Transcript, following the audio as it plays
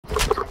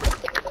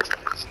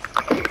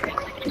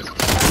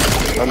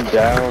I'm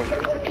down.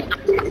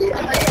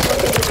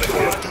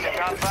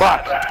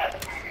 Fuck.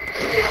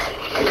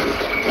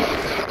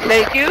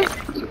 Thank you.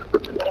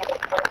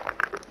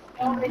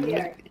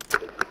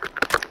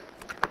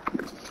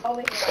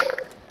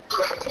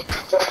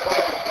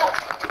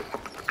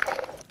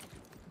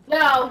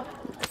 No.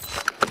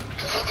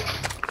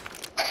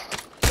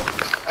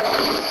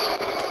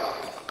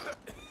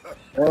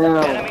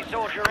 Enemy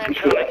soldier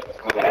incoming.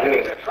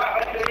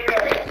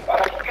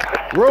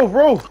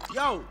 Roof.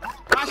 Yo,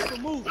 watch the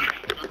movie.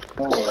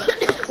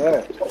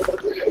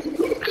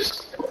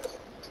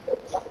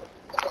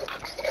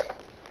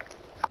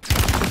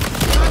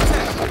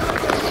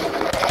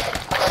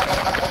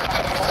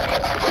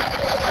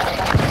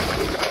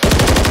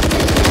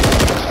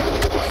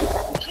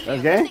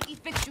 That's game?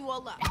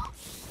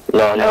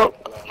 No.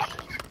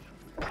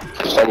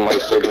 Something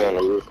might still be on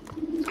the roof.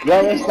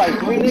 Yo, there's like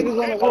 3 niggas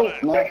on the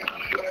roof, man.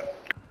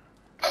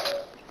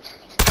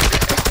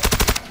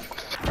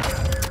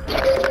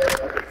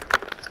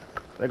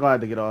 They're gonna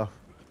have to get off.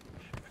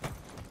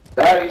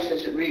 Daddy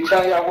should be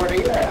telling y'all where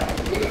they at.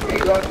 They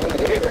going from the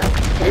air.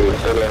 They were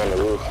still on the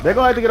roof. They're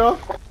gonna have to get off.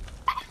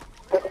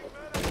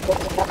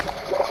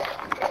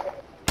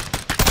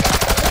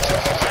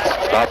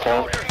 Stop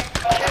on.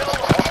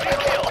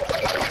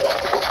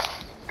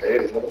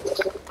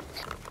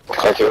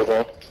 I killed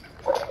one.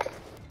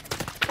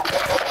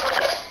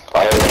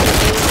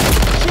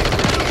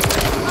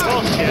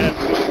 Bullshit.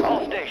 All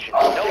stations. No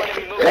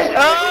enemy movement.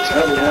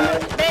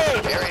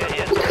 Area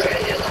is.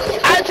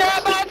 I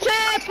dropped my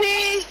 10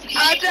 piece. I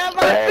dropped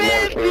my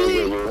 10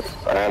 piece.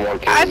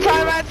 I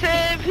tried my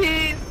 10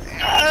 piece.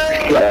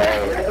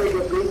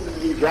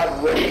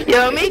 Yo,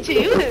 Michi,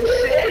 you just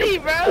shitty,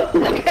 bro.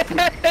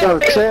 Yo,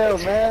 chill,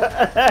 man.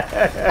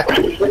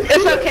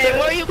 It's okay. The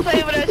more you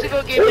play with us, you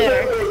gonna get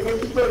better.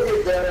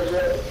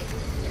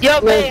 Yo,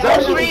 babe,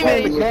 I'm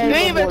streaming. You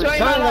ain't even joined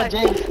my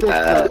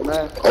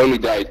life. Only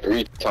died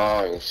 3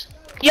 times.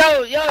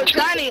 Yo,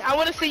 Johnny, I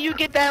want to see you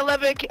get that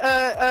 11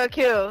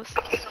 kills.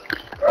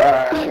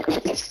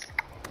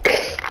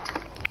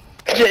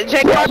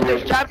 Jake Park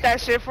just dropped that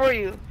shit for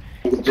you.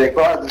 Jake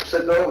Park just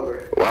took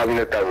over. Why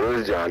didn't that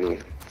was Johnny?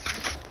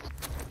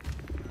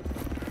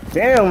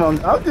 Damn,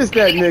 I'm just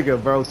that nigga,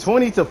 bro.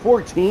 20 to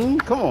 14?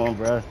 Come on,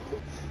 bro.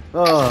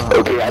 Oh.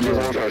 Okay, I just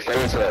went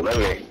from 7 to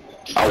 11.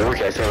 I work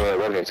at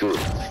 7-Eleven too.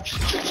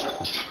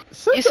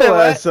 Shut You said your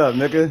what? ass up,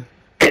 nigga.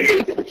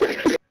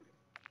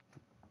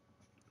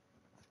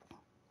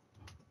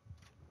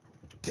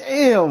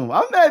 Damn,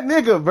 I'm that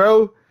nigga,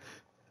 bro.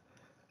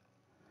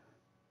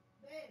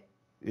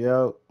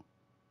 Yo.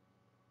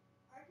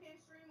 I can't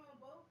stream on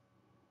both.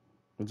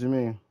 What you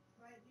mean?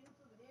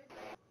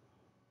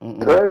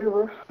 That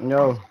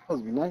No.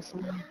 would be nice,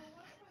 man.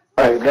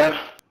 Alright, man.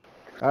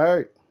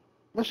 Alright.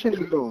 What shit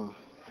you doing?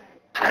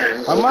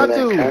 I'm about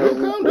to.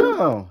 Calm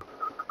down.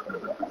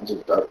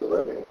 Just dropped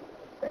 11.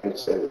 And it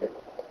said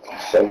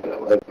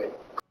 7-Eleven.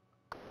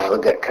 I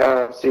look at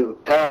Kyle, see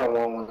what time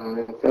on,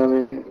 you feel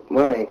me?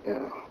 Money,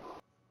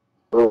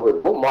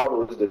 what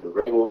model is the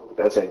regular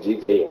that's in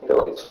GTA?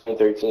 Like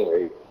 2013,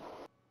 right?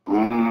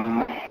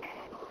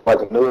 Like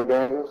the newer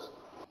games?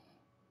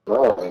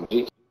 No, in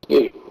GTA.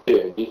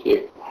 Yeah,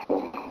 GTA.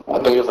 I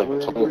think it was like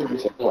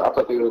 2013. I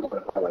thought they were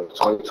like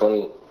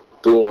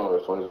 2022 or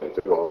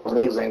 2023.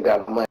 Niggas ain't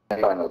got money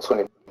by no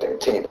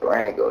 2013, but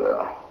I ain't go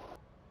there.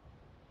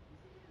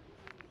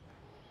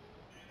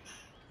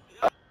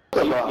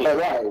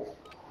 Right.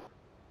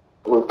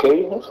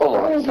 Okay, what's going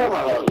on? I ain't talking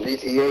about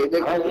GTA,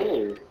 nigga. I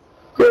mean,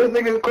 this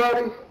nigga's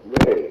Cardi?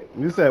 Yeah.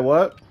 You said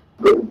what?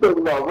 You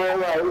talking about real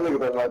life, you talking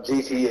about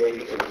GTA.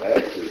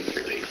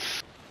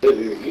 You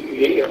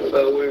ain't got to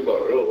worry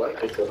about real life,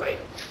 because like,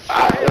 I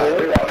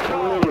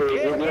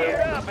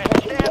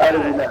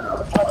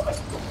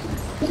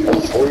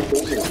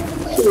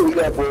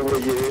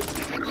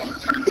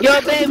Yo,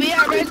 babe, we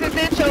at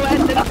residential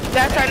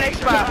that's our next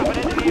spot.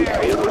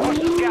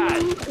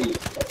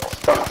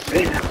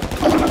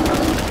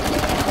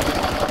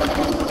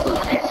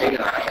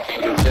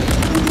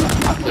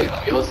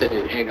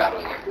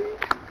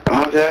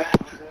 Okay.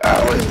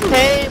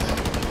 Hey,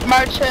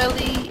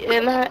 Marcelli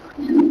and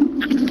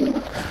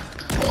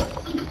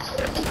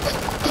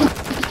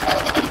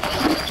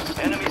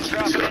Enemies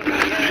dropping into the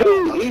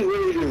area. He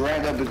really just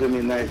ran up into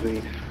me nicely.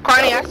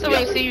 Carney, I still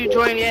ain't see you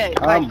join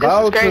yet. I'm Like,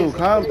 about this is to. crazy.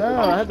 Calm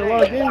down. I had to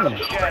log in.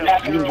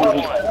 Channel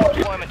 0-1.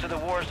 Deployment to the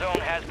Warzone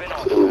has been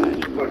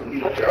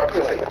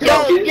authorized.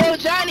 Yo,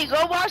 Johnny,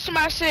 go watch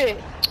my shit.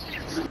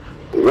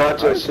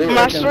 Watch your shit.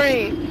 My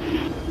stream.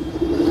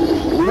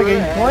 Nigga,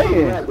 he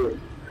playing.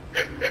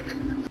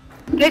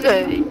 Nigga.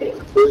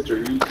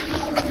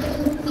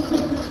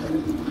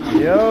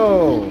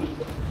 Yo.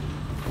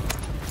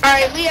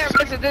 Alright, we at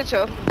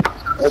residential.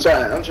 I'm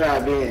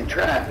trying to be in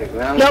traffic,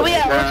 man. No, we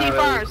at OG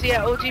Farms.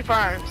 Yeah, OG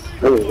Farms.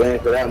 I was waiting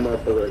for that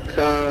motherfucker to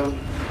come.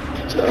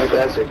 So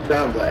that should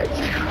come back.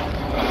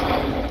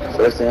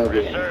 First thing I'm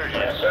getting.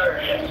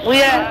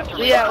 We at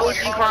OG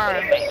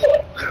Farms.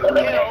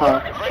 Bring it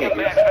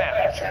back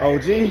fast.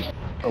 OG?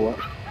 Oh, what?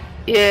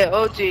 Yeah,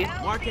 OG.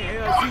 Marking You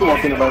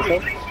walking LZ. about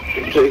that?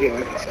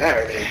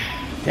 Saturday.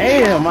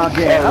 Damn, I'm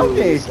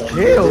getting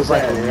killed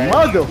like a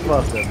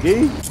motherfucker,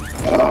 B.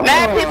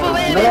 Mad people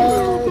in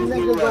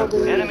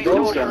it. Enemy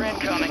soldier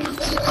incoming.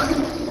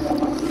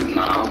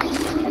 Nah.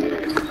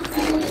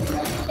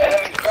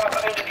 Enemy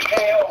dropping into the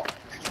AO.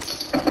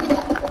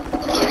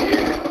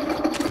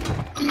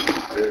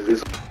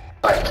 This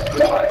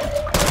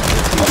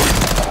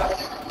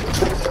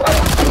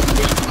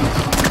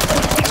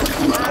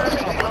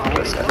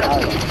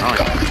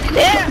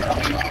Yeah.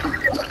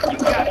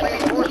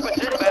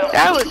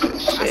 That was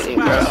shitty,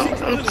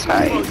 bro. I'm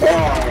tired.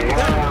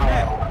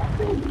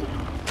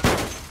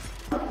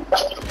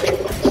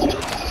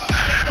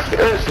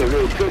 That shit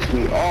really pissed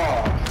me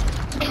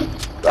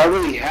off. I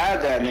really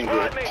had that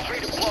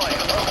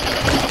nigga.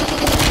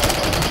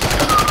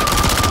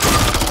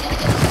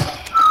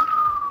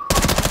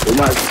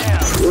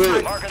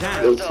 Where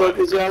the fuck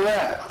is y'all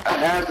at? I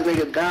had the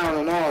nigga down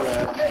and all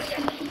that.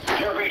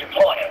 You're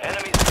redeploying.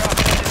 Enemies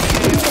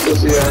dropping into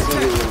Pussy ass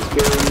niggas was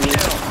killing me. the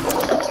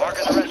AO.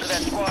 Marking the rest of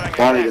that squad on your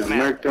Wanted to map.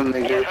 murk them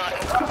niggas.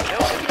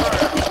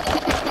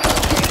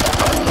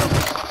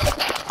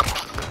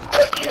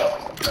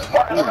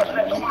 Marking the rest of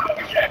that squad on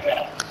your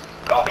map.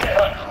 Go get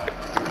hunting.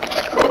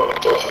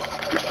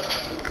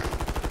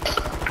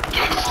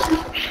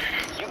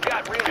 You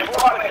got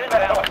reinforcements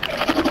inbound.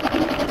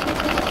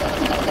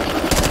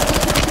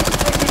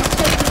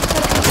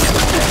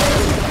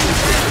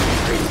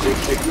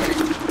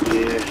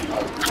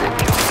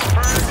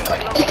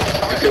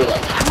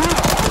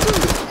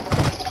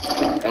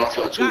 Don't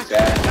feel too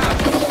sad.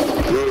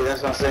 Yeah,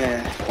 that's what I'm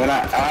saying. When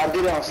I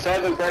did it on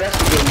 7, bro, that's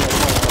giving me a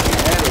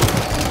motherfucking headache.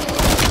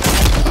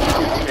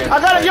 I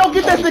got it, yo,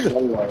 get that nigga.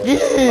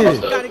 Yeah.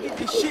 Gotta get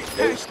this shit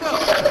patched up.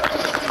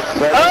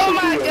 Oh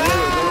my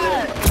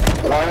god.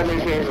 A lot of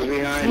niggas was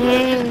behind me.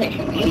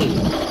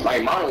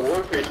 Like Modern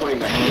Warfare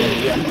 2019. Get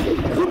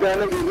that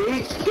nigga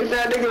reach. Get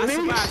that nigga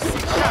reach.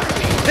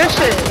 This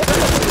shit.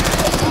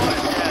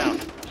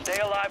 Stay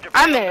alive to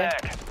I'm bring in. them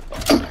back.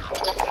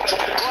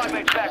 Squad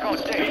mates back on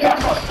station.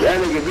 That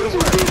nigga reach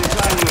was being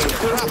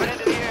Dropping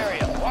into the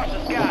area. Watch the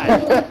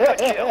skies. Good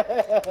chill.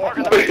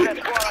 Marking the rest of that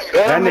squad on your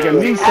That nigga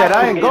me said I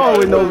ain't going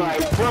with no.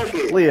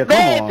 Leah, come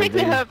Man, on, pick me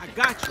dude. up. I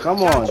got you. Come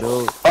on,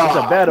 dude. It's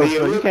a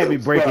battlefield. You can't be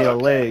breaking your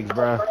legs,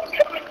 bro.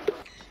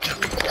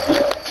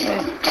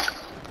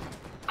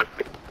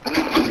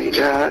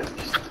 God.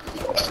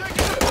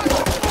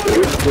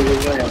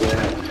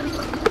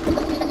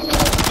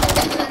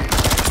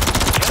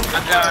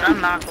 Oh god,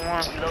 I'm knocking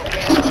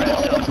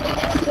one.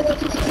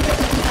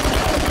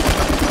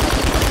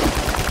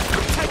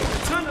 Taking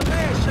a ton of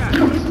bad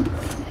shots.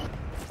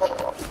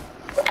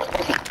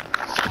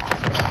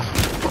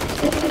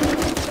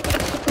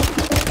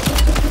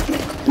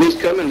 He's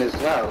coming to this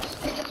house.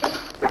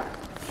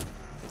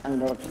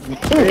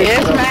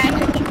 Yes,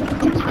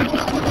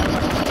 man.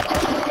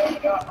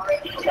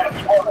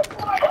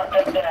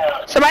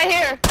 Somebody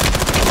here.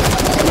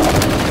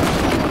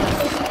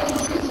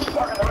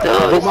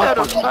 Dude, shut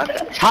the fuck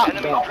up.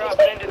 Enemies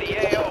dropping into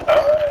the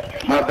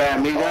AO. My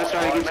bad, me. I'm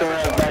trying to get your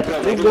ass back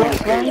up.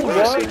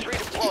 Enemies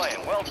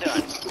redeploying. Well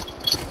done.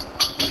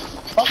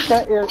 Fuck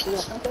that air.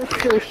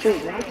 Fuck that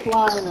shit. I'm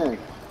flying in.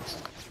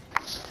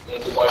 Yeah,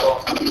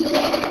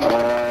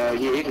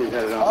 he just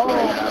had it off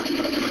right now.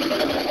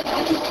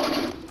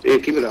 Yeah,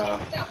 keep it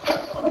off.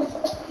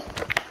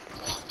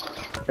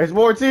 It's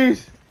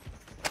Mortiz.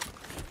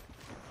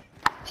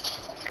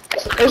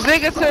 It's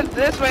niggas to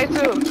this way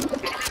too.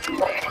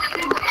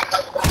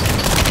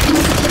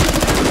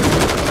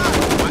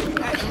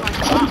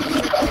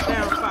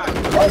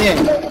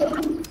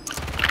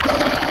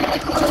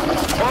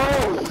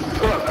 Oh,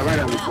 fuck, I ran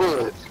out of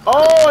bullets.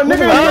 Oh, a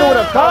nigga here with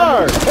a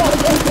car.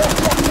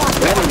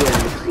 That nigga,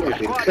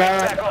 Squad God. mates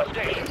back on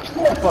station.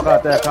 Get the fuck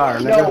out that car,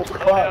 nigga.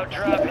 Loadout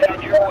drop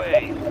headed your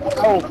way.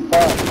 Oh,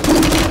 fuck.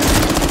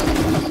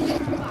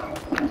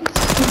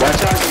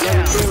 Watch out, the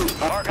other two.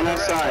 On that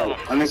side.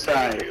 On this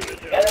side.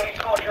 Enemy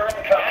soldier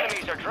incoming.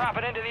 Enemies are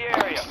dropping into the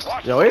area.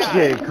 Watch Yo, the it's skies.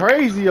 getting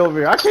crazy over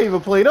here. I can't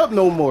even play it up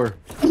no more.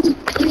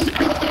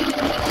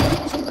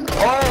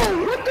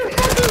 Oh, what the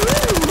fuck is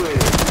this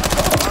with?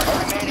 Mark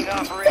remaining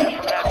operators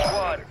from that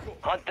squad.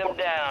 Hunt them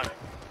down.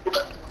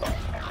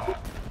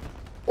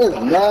 There's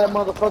mad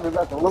motherfuckers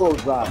at the low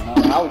drop,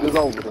 man. I was just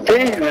over there.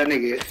 Damn, that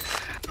nigga.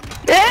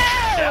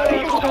 Down to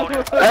you,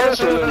 soldier.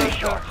 Absolutely.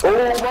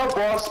 Oh, my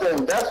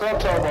Boston. That's what I'm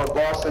talking about,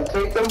 Boston.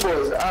 Take them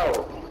boys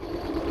out.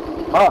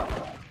 Huh.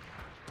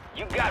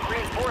 You got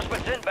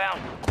reinforcements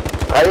inbound.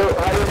 How you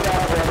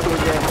down there to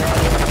again,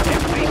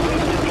 XP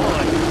boost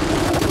deployed.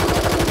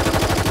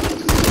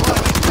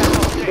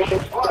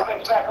 Squad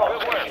mates back on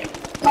station.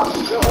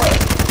 Good work.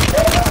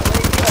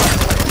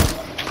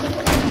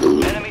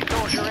 Enemy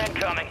soldier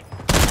incoming.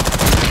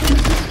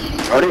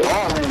 Are they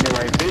all landing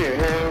right there?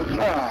 Hell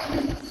nah.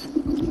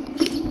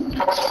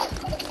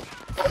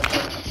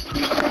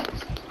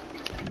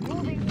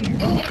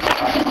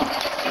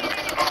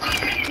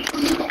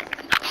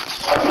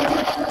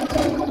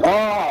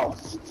 Oh,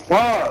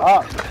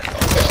 fuck.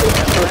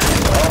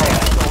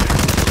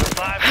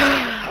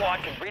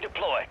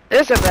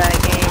 It's a bad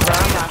game, bro.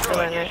 I'm not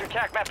feeling Use it. your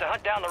tac map to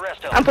hunt down the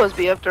rest of I'm them. supposed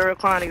to be up there with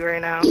Connie right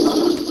now.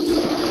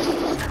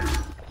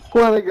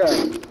 What they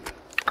got?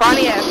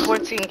 Connie has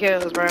 14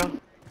 kills, bro.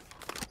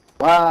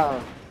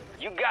 Wow.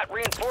 You got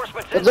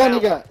reinforcements What gun you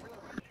inbound. got?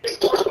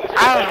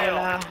 I don't even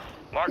know.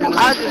 Marking the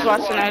I was rest just of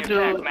watching squad that on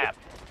your tac dude. map.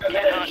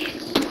 Get hunting.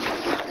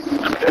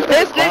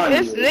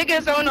 It's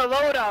niggas on the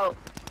loadout.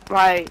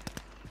 Like,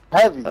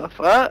 Heavy. the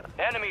fuck?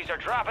 Enemies are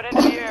dropping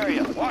into the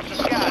area. Watch the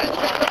skies.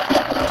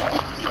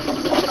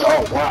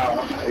 Oh,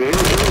 wow. Remaining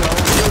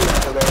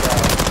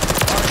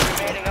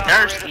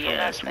operators Thirsty from that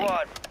ass nigga.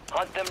 squad.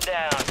 Hunt them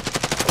down.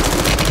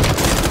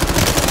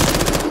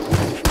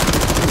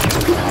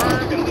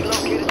 And we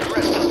located the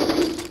rest of them.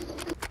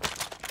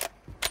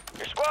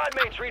 Your squad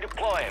mates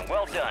redeploying.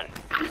 Well done.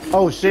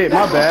 Oh shit,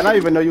 my bad. I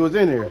didn't even know you was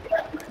in here.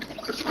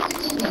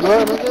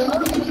 What, nigga?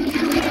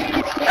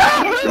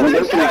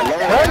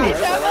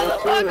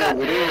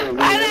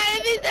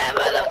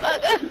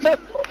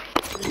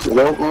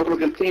 Low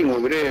motherfucking team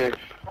over there.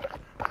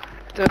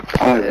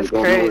 It's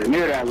crazy.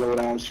 Near that low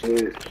down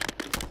shit.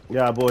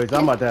 Yeah, boys,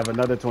 I'm about to have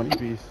another 20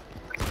 piece.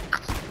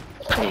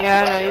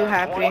 Yeah, I know you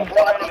happy.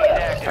 24 enemies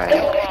active. Right.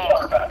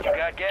 You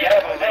got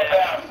gas moving in.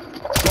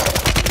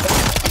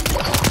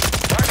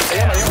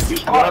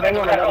 Target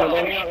down.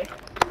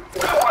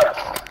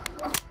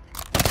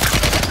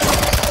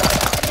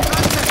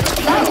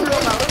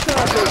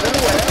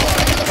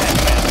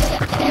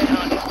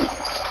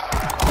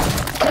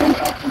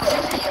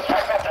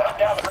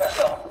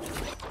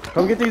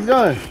 Come get these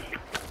guns.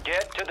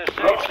 Get to the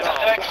safe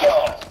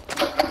zone.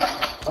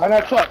 On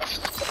that truck.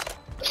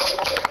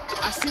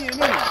 I see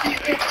an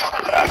enemy.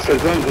 That's a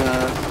gun.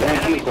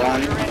 Thank you,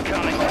 Bonnie. You're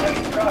incoming.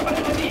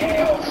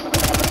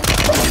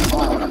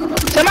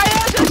 Somebody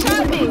else just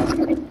shot me.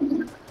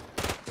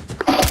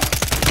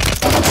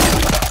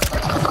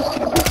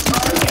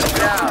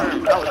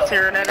 I was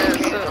tearing that ass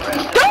up.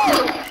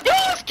 Dude! Yo,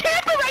 it's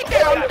camper right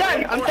there!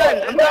 I'm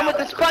done. I'm done with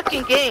this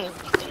fucking game.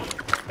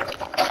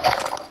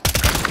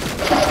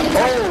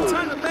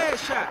 Turn the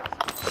last shot.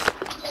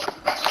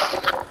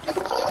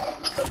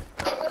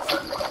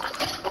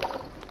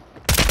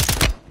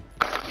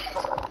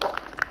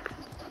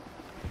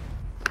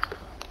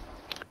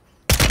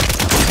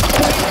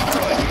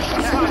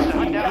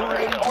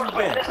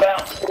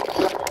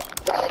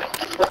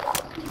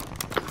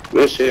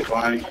 Good shit,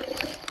 Bonnie.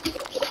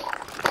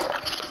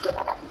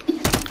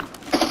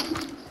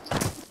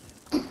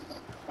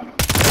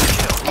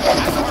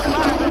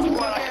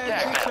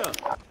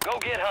 Go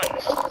get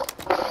hunting.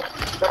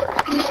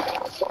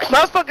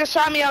 Motherfucker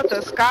shot me out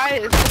the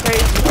sky. It's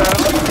crazy, bro.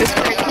 It's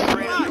crazy.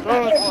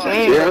 Oh,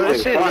 insane,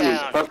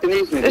 bro.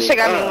 This shit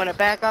got me want to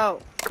back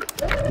out.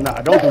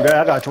 Nah, don't do that.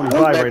 I got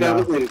 25 right now.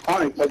 Nah,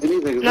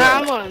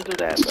 I'm gonna do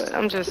that, but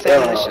I'm just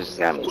saying this shit just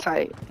got me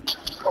tight.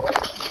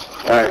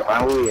 Alright,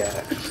 fine, where we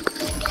at?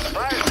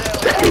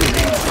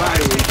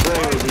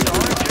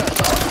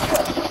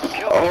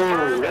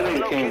 Oh, that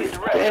nigga came.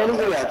 Damn,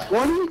 look at that,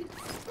 20?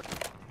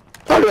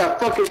 I got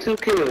fucking 2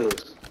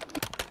 kills.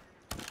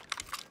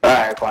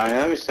 Alright, fine,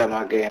 let me set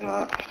my game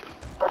up.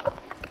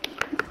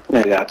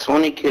 I got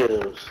 20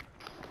 kills.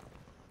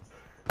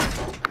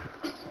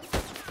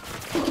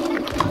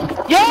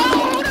 Yo,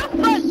 who the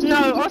fuck?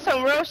 No, on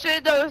some real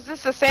shit though, is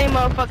this the same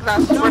motherfucker?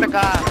 I swear to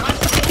God.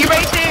 He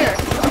right there.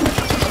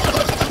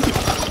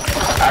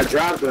 I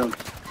dropped him.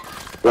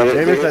 But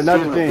Maybe it's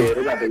another thing.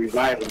 They got to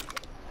revive him.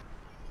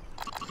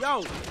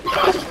 Yo,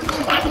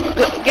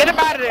 Get up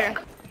out of there.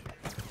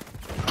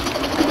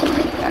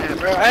 Yeah,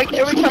 bro,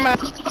 every time I...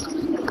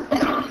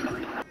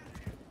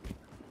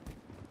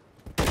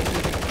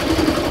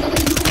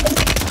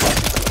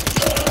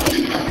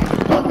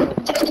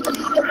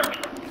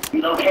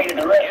 Located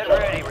the rest. Get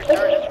ready.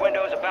 Resurgence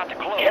window is about to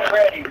close. Get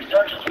ready.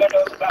 Resurgence window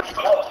is about to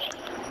close.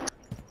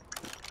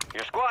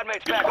 Your squad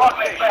mates back on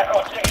station.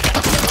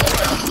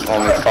 Oh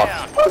my fuck.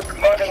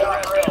 Marking the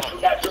rest of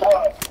them. That's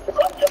one.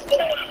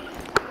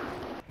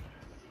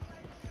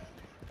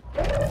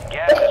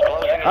 Gas is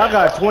closing. I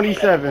got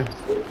 27.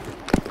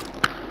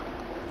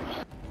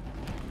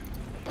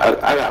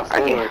 I got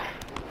 4.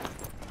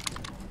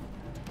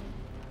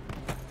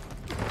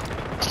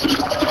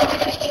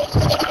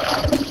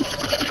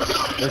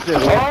 That's it,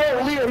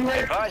 man. Oh, Leo, you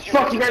right?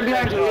 Fuck, you right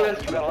behind you, Leo.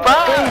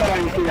 Fuck!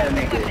 Everybody see that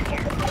nigga.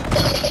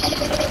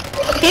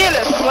 He in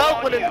a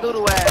smoke with his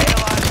doodle ass.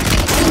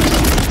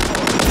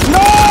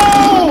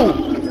 No!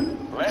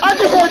 I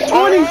just had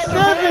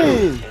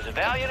 27! It's a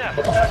valiant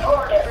effort. Keep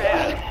your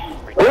head.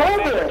 Return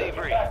to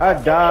debrief. I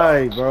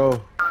died,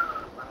 bro.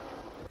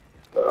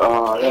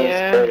 Oh, that's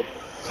Yeah. crazy.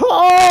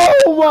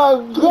 Oh my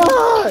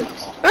god!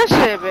 Good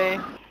shit,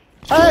 babe.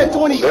 I had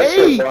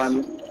 28!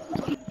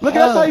 Look,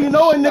 that's how you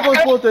know a nigga was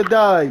supposed to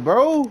die,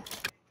 bro.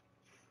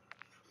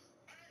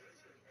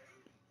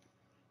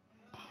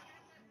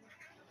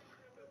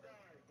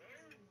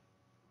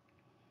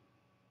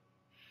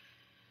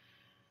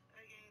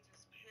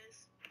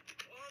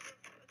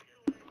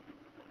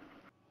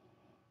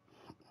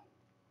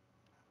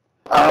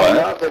 I don't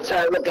know if it's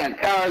time to look at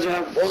cars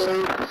on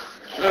board.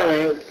 I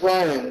ain't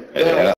flying. Yeah.